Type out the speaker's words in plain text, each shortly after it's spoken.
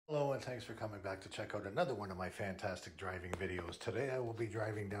thanks for coming back to check out another one of my fantastic driving videos. Today I will be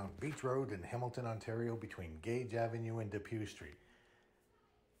driving down Beach Road in Hamilton, Ontario between Gage Avenue and Depew Street.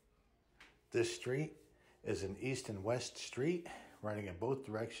 This street is an east and west street running in both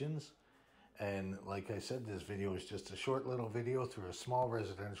directions. And like I said, this video is just a short little video through a small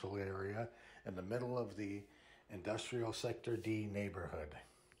residential area in the middle of the Industrial Sector D neighborhood.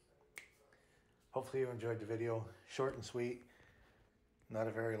 Hopefully you enjoyed the video. Short and sweet. Not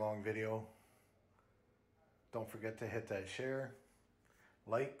a very long video. Don't forget to hit that share,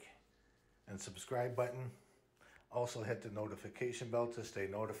 like, and subscribe button. Also hit the notification bell to stay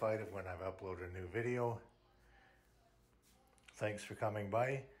notified of when I've uploaded a new video. Thanks for coming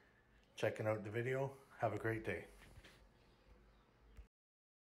by, checking out the video. Have a great day.